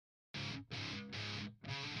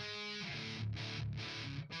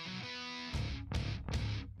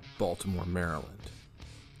Baltimore, Maryland.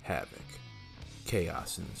 Havoc.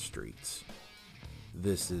 Chaos in the streets.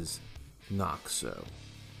 This is Noxo.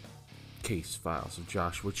 Case Files of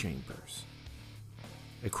Joshua Chambers.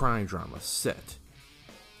 A crime drama set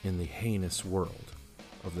in the heinous world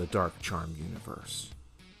of the Dark Charm universe.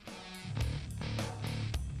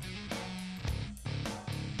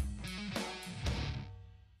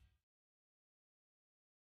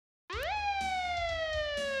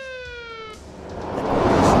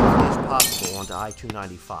 Possible onto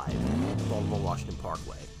I-295, Baltimore Washington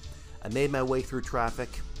Parkway. I made my way through traffic,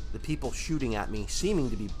 the people shooting at me seeming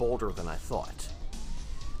to be bolder than I thought.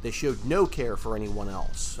 They showed no care for anyone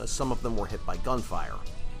else, as some of them were hit by gunfire.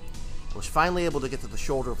 I was finally able to get to the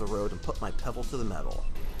shoulder of the road and put my pedal to the metal.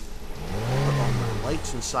 I put on my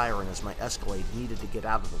lights and siren as my Escalade needed to get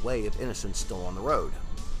out of the way of innocents still on the road.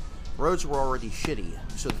 Roads were already shitty,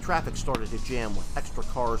 so the traffic started to jam with extra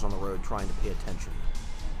cars on the road trying to pay attention.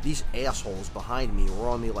 These assholes behind me were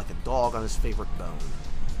on me like a dog on his favorite bone.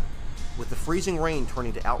 With the freezing rain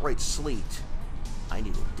turning to outright sleet, I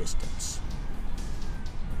needed distance.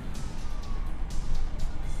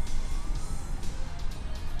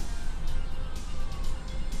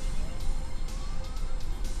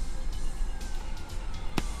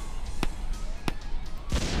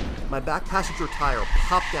 My back passenger tire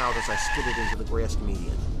popped out as I skidded into the grassed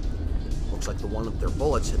median. Looks like the one of their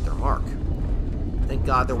bullets hit their mark. Thank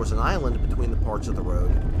God there was an island between the parts of the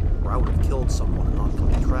road, or I would have killed someone in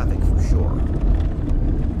oncoming traffic for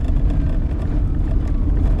sure.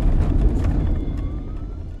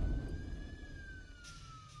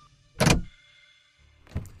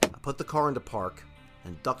 I put the car into park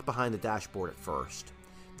and ducked behind the dashboard at first,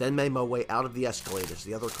 then made my way out of the Escalade as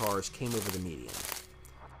the other cars came over the median.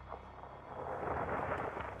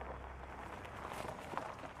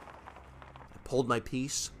 I pulled my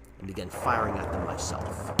piece and began firing at them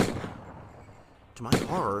myself. To my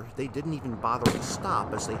horror, they didn't even bother to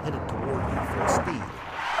stop as they headed toward me full speed.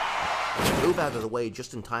 I dove out of the way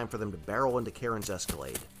just in time for them to barrel into Karen's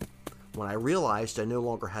Escalade. When I realized I no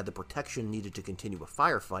longer had the protection needed to continue a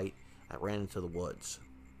firefight, I ran into the woods.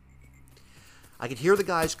 I could hear the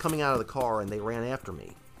guys coming out of the car and they ran after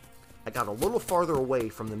me. I got a little farther away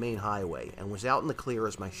from the main highway and was out in the clear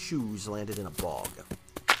as my shoes landed in a bog.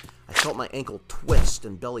 I felt my ankle twist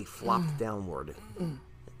and belly flopped downward,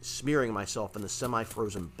 smearing myself in the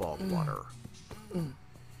semi-frozen bog water.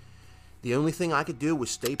 The only thing I could do was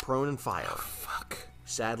stay prone and fire. Oh, fuck.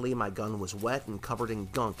 Sadly, my gun was wet and covered in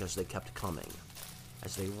gunk as they kept coming,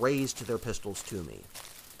 as they raised their pistols to me.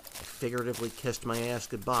 I figuratively kissed my ass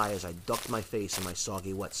goodbye as I ducked my face in my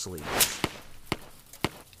soggy wet sleeves.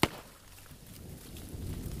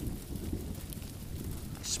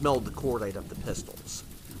 I smelled the cordite of the pistols.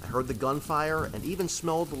 I heard the gunfire and even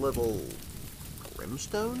smelled a little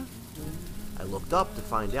brimstone? I looked up to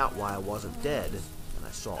find out why I wasn't dead, and I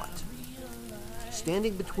saw it.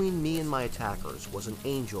 Standing between me and my attackers was an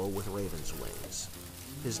angel with raven's wings.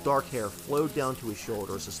 His dark hair flowed down to his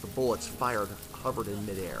shoulders as the bullets fired hovered in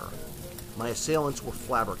midair. My assailants were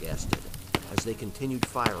flabbergasted as they continued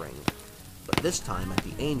firing, but this time at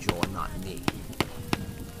the angel and not me.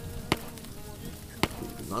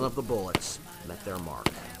 None of the bullets met their mark.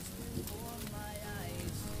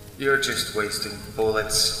 You're just wasting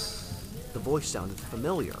bullets. The voice sounded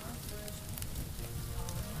familiar.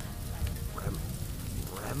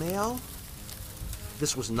 Ramiel?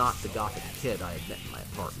 This was not the gothic kid I had met in my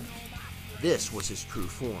apartment. This was his true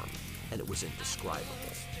form, and it was indescribable.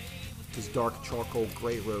 His dark charcoal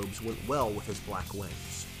gray robes went well with his black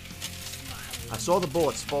wings. I saw the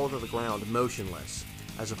bullets fall to the ground motionless,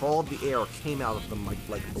 as if all of the air came out of them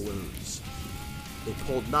like balloons. They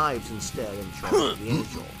pulled knives instead and charged the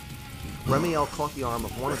angel. Ramiel caught the arm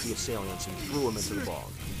of one of the assailants and threw him into the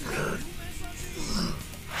bog.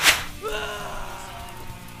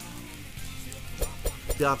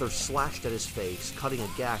 The other slashed at his face, cutting a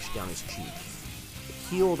gash down his cheek. It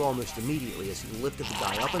healed almost immediately as he lifted the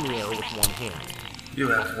guy up in the air with one hand. You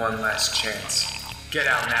have one last chance. Get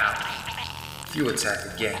out now. If you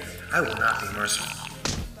attack again, I will not be merciful.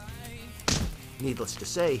 Needless to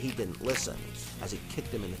say, he didn't listen, as he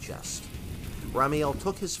kicked him in the chest. Ramiel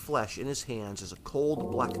took his flesh in his hands as a cold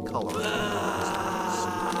black color came over his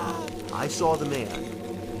eyes. I saw the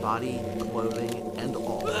man, body, clothing, and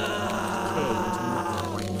all, decaying to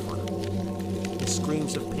nothing right in front of me. His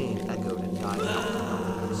screams of pain echoed and died out to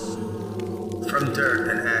nothingness. From dirt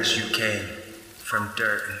and ash you came. From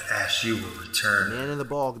dirt and ash you will The return. man in the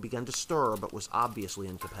bog began to stir, but was obviously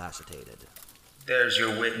incapacitated. There's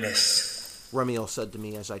your witness. Ramiel said to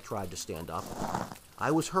me as I tried to stand up.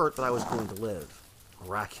 I was hurt, but I was going to live.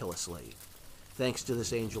 Miraculously. thanks to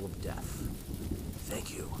this angel of death.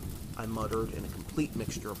 Thank you, I muttered in a complete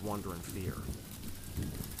mixture of wonder and fear.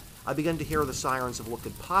 I began to hear the sirens of what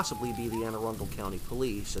could possibly be the Anne Arundel County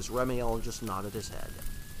Police as Remiel just nodded his head.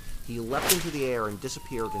 He leapt into the air and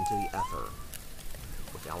disappeared into the ether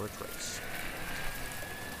without a trace.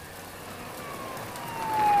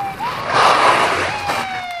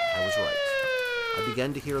 I was right. I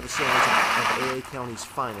began to hear the sounds of AA County's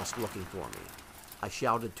finest looking for me. I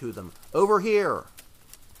shouted to them, "Over here!"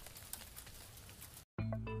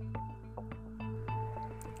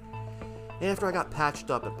 After I got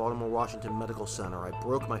patched up at Baltimore Washington Medical Center, I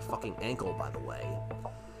broke my fucking ankle, by the way.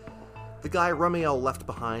 The guy Remiel left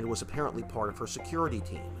behind was apparently part of her security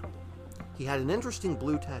team. He had an interesting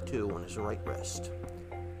blue tattoo on his right wrist.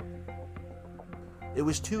 It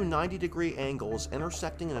was two 90-degree angles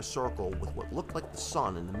intersecting in a circle with what looked like the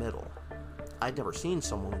sun in the middle. I'd never seen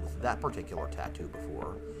someone with that particular tattoo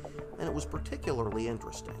before, and it was particularly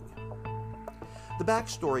interesting. The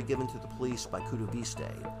backstory given to the police by Kuduviste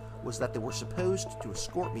was that they were supposed to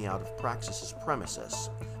escort me out of Praxis's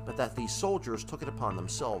premises, but that these soldiers took it upon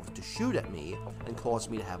themselves to shoot at me and cause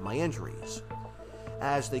me to have my injuries.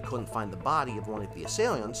 As they couldn't find the body of one of the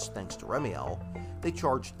assailants, thanks to Remiel, they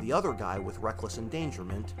charged the other guy with reckless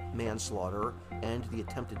endangerment, manslaughter, and the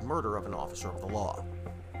attempted murder of an officer of the law.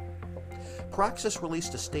 Praxis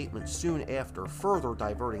released a statement soon after, further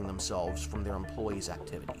diverting themselves from their employees'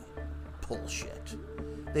 activity. Bullshit.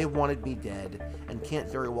 They wanted me dead, and can't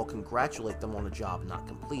very well congratulate them on a job not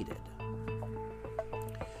completed.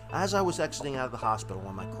 As I was exiting out of the hospital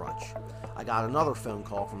on my crutch, I got another phone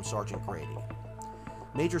call from Sergeant Grady.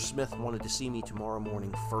 Major Smith wanted to see me tomorrow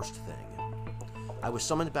morning first thing. I was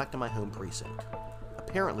summoned back to my home precinct.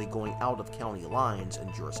 Apparently going out of county lines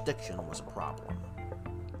and jurisdiction was a problem.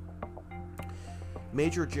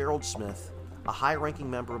 Major Gerald Smith, a high-ranking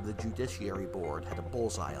member of the Judiciary Board, had a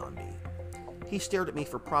bullseye on me. He stared at me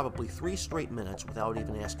for probably 3 straight minutes without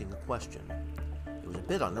even asking a question. It was a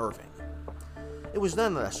bit unnerving. It was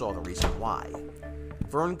then that I saw the reason why.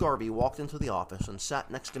 Vern Garvey walked into the office and sat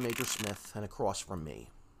next to Major Smith and across from me.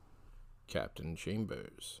 Captain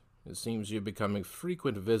Chambers, it seems you're becoming a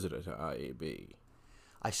frequent visitor to IAB.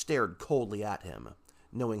 I stared coldly at him,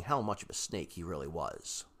 knowing how much of a snake he really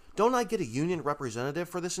was. Don't I get a union representative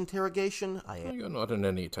for this interrogation? I asked. You're not in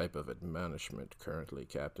any type of admonishment currently,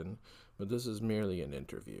 Captain, but this is merely an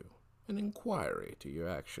interview, an inquiry to your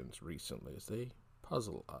actions recently as they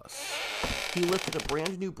puzzle us. He lifted a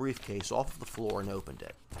brand new briefcase off of the floor and opened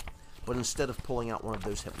it. But instead of pulling out one of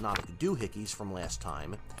those hypnotic doohickeys from last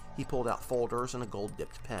time, he pulled out folders and a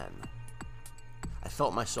gold-dipped pen. I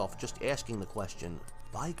felt myself just asking the question,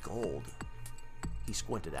 why gold? He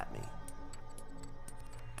squinted at me.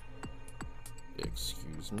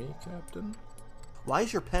 Excuse me, Captain? Why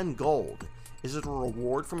is your pen gold? Is it a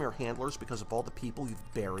reward from your handlers because of all the people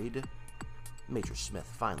you've buried? Major Smith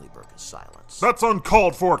finally broke his silence. That's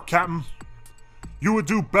uncalled for, Captain. You would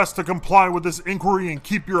do best to comply with this inquiry and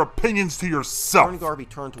keep your opinions to yourself. Vern Garvey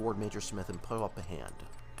turned toward Major Smith and put up a hand.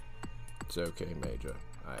 It's okay, Major.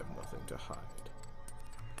 I have nothing to hide.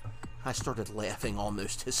 I started laughing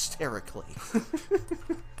almost hysterically.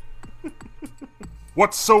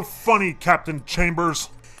 What's so funny, Captain Chambers?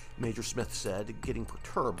 Major Smith said, getting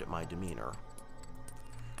perturbed at my demeanor.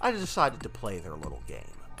 I decided to play their little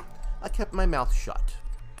game. I kept my mouth shut.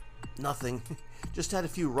 Nothing. Just had a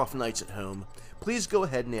few rough nights at home. Please go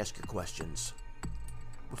ahead and ask your questions.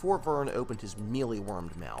 Before Vern opened his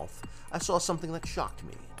mealy-wormed mouth, I saw something that shocked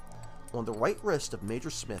me. On the right wrist of Major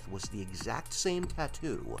Smith was the exact same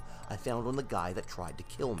tattoo I found on the guy that tried to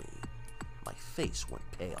kill me. My face went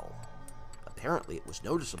pale. Apparently it was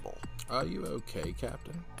noticeable. Are you okay,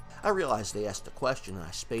 Captain? I realized they asked a question and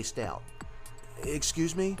I spaced out.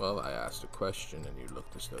 Excuse me? Well, I asked a question and you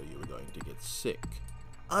looked as though you were going to get sick.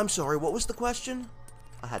 I'm sorry, what was the question?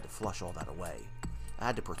 I had to flush all that away. I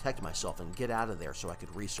had to protect myself and get out of there so I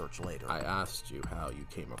could research later. I asked you how you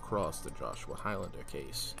came across the Joshua Highlander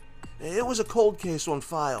case. It was a cold case on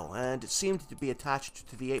file, and it seemed to be attached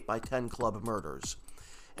to the 8x10 Club murders.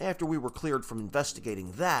 After we were cleared from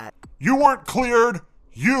investigating that... You weren't cleared!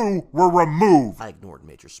 You were removed! I ignored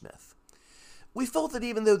Major Smith. We felt that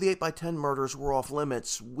even though the 8x10 murders were off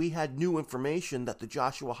limits, we had new information that the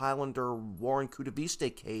Joshua Highlander Warren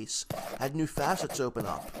Kuduviste case had new facets open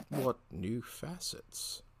up. What new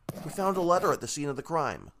facets? We found a letter at the scene of the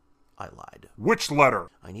crime. I lied. Which letter?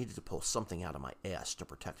 I needed to pull something out of my ass to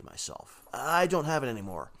protect myself. I don't have it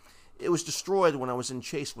anymore. It was destroyed when I was in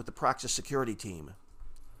chase with the Praxis security team.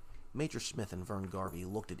 Major Smith and Vern Garvey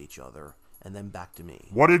looked at each other, and then back to me.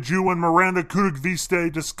 What did you and Miranda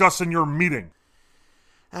Kuduviste discuss in your meeting?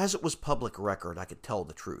 As it was public record, I could tell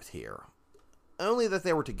the truth here. Only that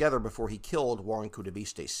they were together before he killed Warren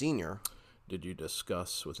Kudaviste Sr. Did you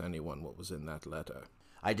discuss with anyone what was in that letter?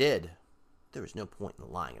 I did. There was no point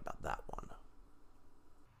in lying about that one.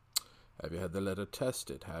 Have you had the letter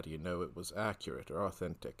tested? How do you know it was accurate or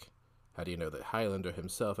authentic? How do you know that Highlander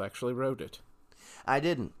himself actually wrote it? I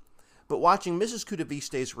didn't. But watching Mrs.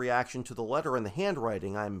 Kudaviste's reaction to the letter and the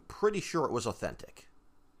handwriting, I'm pretty sure it was authentic.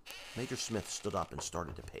 Major Smith stood up and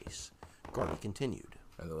started to pace. Garvey continued.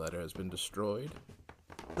 And the letter has been destroyed?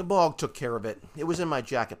 The bog took care of it. It was in my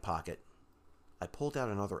jacket pocket. I pulled out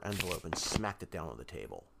another envelope and smacked it down on the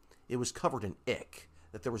table. It was covered in ink,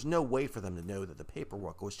 that there was no way for them to know that the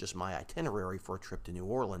paperwork was just my itinerary for a trip to New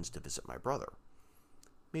Orleans to visit my brother.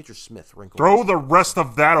 Major Smith wrinkled. Throw the rest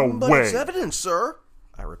of that away. But it's evidence, sir,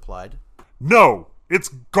 I replied. No, it's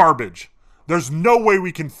garbage. There's no way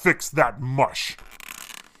we can fix that mush.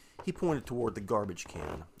 He pointed toward the garbage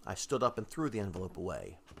can. I stood up and threw the envelope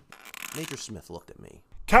away. Major Smith looked at me.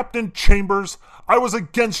 Captain Chambers, I was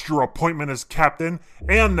against your appointment as captain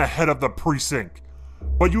and the head of the precinct,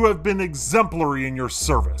 but you have been exemplary in your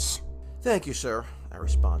service. Thank you, sir, I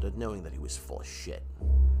responded, knowing that he was full of shit.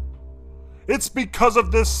 It's because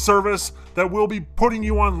of this service that we'll be putting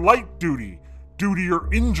you on light duty due to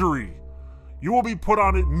your injury. You will be put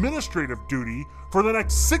on administrative duty for the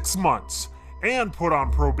next 6 months and put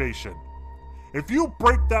on probation. If you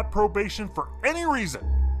break that probation for any reason,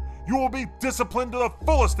 you will be disciplined to the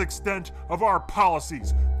fullest extent of our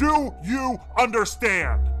policies. Do you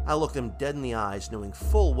understand? I looked him dead in the eyes, knowing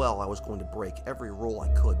full well I was going to break every rule I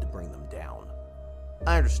could to bring them down.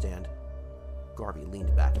 I understand. Garvey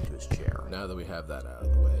leaned back into his chair. Now that we have that out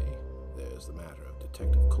of the way, there's the matter of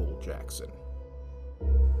Detective Cole Jackson.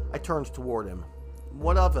 I turned toward him.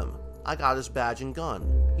 What of him? I got his badge and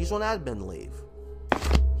gun. He's on admin leave.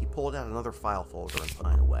 He pulled out another file folder and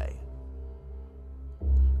put it away.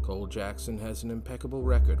 Cole Jackson has an impeccable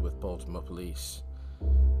record with Baltimore police.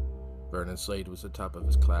 Vernon Slade was the top of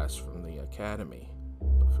his class from the academy,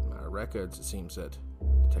 but from our records it seems that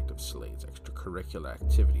Detective Slade's extracurricular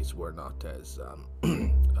activities were not as,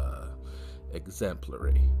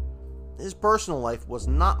 exemplary. His personal life was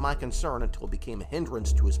not my concern until it became a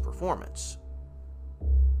hindrance to his performance.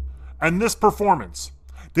 And this performance,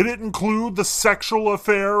 did it include the sexual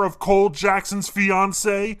affair of Cole Jackson's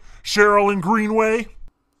fiancée, Sherilyn Greenway?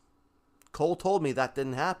 Cole told me that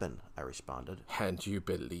didn't happen, I responded. And you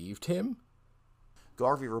believed him?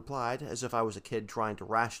 Garvey replied, as if I was a kid trying to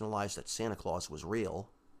rationalize that Santa Claus was real.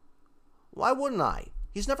 Why wouldn't I?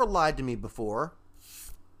 He's never lied to me before.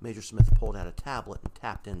 Major Smith pulled out a tablet and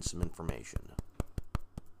tapped in some information.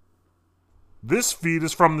 This feed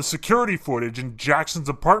is from the security footage in Jackson's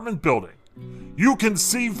apartment building. You can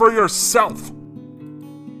see for yourself.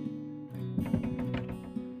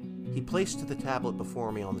 He placed the tablet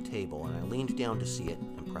before me on the table, and I leaned down to see it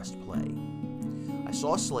and pressed play. I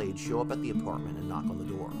saw Slade show up at the apartment and knock on the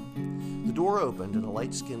door. The door opened, and a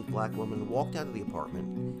light-skinned black woman walked out of the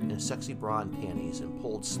apartment in a sexy bra and panties and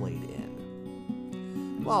pulled Slade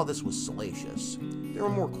in. While this was salacious, there were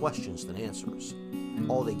more questions than answers.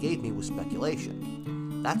 All they gave me was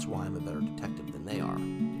speculation. That's why I'm a better detective than they are.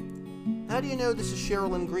 How do you know this is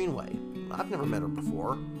Sherilyn Greenway? I've never met her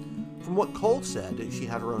before. From what Cole said, she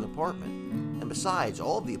had her own apartment. And besides,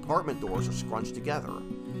 all of the apartment doors are scrunched together.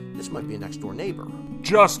 This might be a next-door neighbor.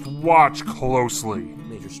 Just watch closely,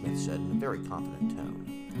 Major Smith said in a very confident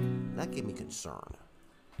tone. That gave me concern.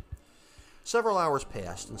 Several hours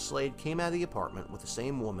passed, and Slade came out of the apartment with the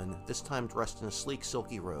same woman, this time dressed in a sleek,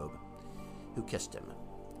 silky robe, who kissed him.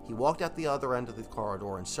 He walked out the other end of the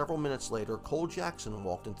corridor, and several minutes later, Cole Jackson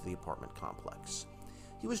walked into the apartment complex.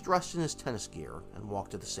 He was dressed in his tennis gear and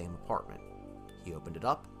walked to the same apartment. He opened it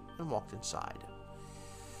up and walked inside.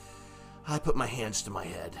 I put my hands to my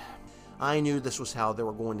head. I knew this was how they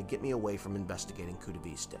were going to get me away from investigating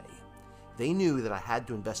Kudaviste. They knew that I had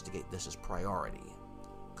to investigate this as priority.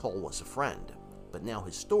 Cole was a friend, but now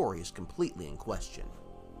his story is completely in question.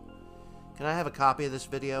 Can I have a copy of this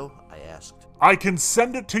video? I asked. I can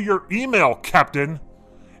send it to your email, Captain.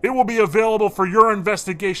 It will be available for your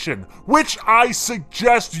investigation, which I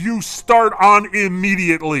suggest you start on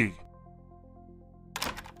immediately.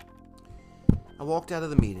 I walked out of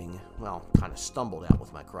the meeting, kind of stumbled out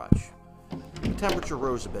with my crutch. The temperature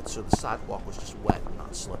rose a bit, so the sidewalk was just wet and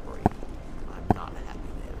not slippery. I'm not a happy man.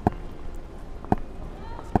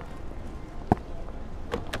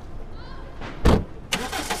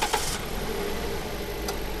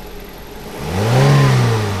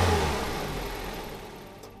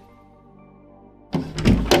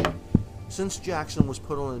 Since Jackson was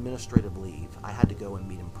put on administrative leave, I had to go and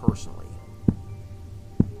meet him personally.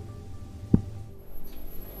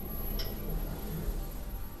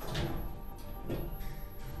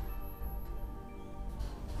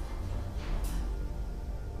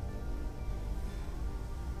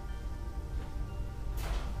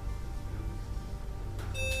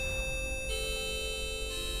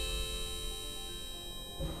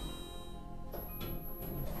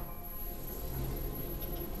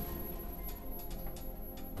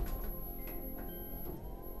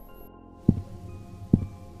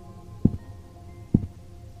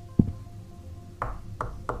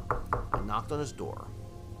 knocked on his door.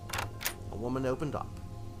 A woman opened up.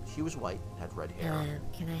 She was white and had red hair. Hello,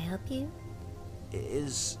 can I help you?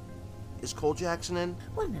 Is Cole Jackson in?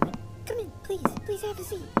 One moment. Come in, please. Please have a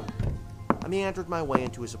seat. I meandered my way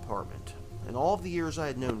into his apartment. In all of the years I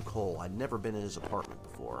had known Cole, I'd never been in his apartment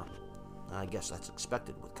before. I guess that's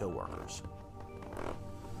expected with coworkers.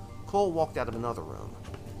 Cole walked out of another room.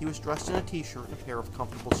 He was dressed in a t-shirt and a pair of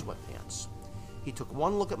comfortable sweatpants. He took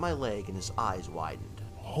one look at my leg and his eyes widened.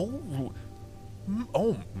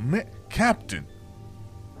 Oh, man, Captain.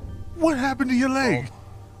 What happened to your leg? Cole,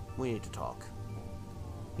 we need to talk.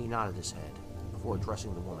 He nodded his head before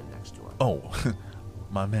addressing the woman next to him. Oh,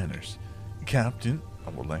 my manners. Captain, I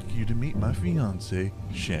would like you to meet my fiancée,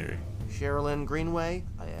 Sherry. Sherilyn Greenway?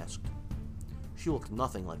 I asked. She looked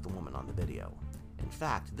nothing like the woman on the video. In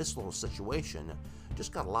fact, this little situation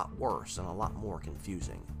just got a lot worse and a lot more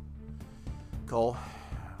confusing. Cole,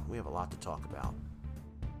 we have a lot to talk about.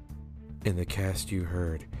 In the cast you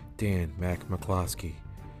heard Dan Mac McCloskey,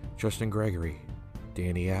 Justin Gregory,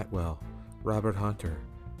 Danny Atwell, Robert Hunter,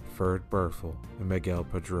 Ferd Burfel, and Miguel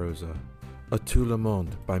Pedroza. A Tout Le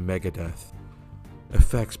Monde by Megadeth.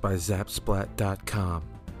 Effects by Zapsplat.com.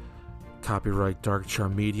 Copyright Dark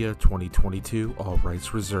Charm Media 2022, all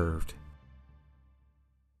rights reserved.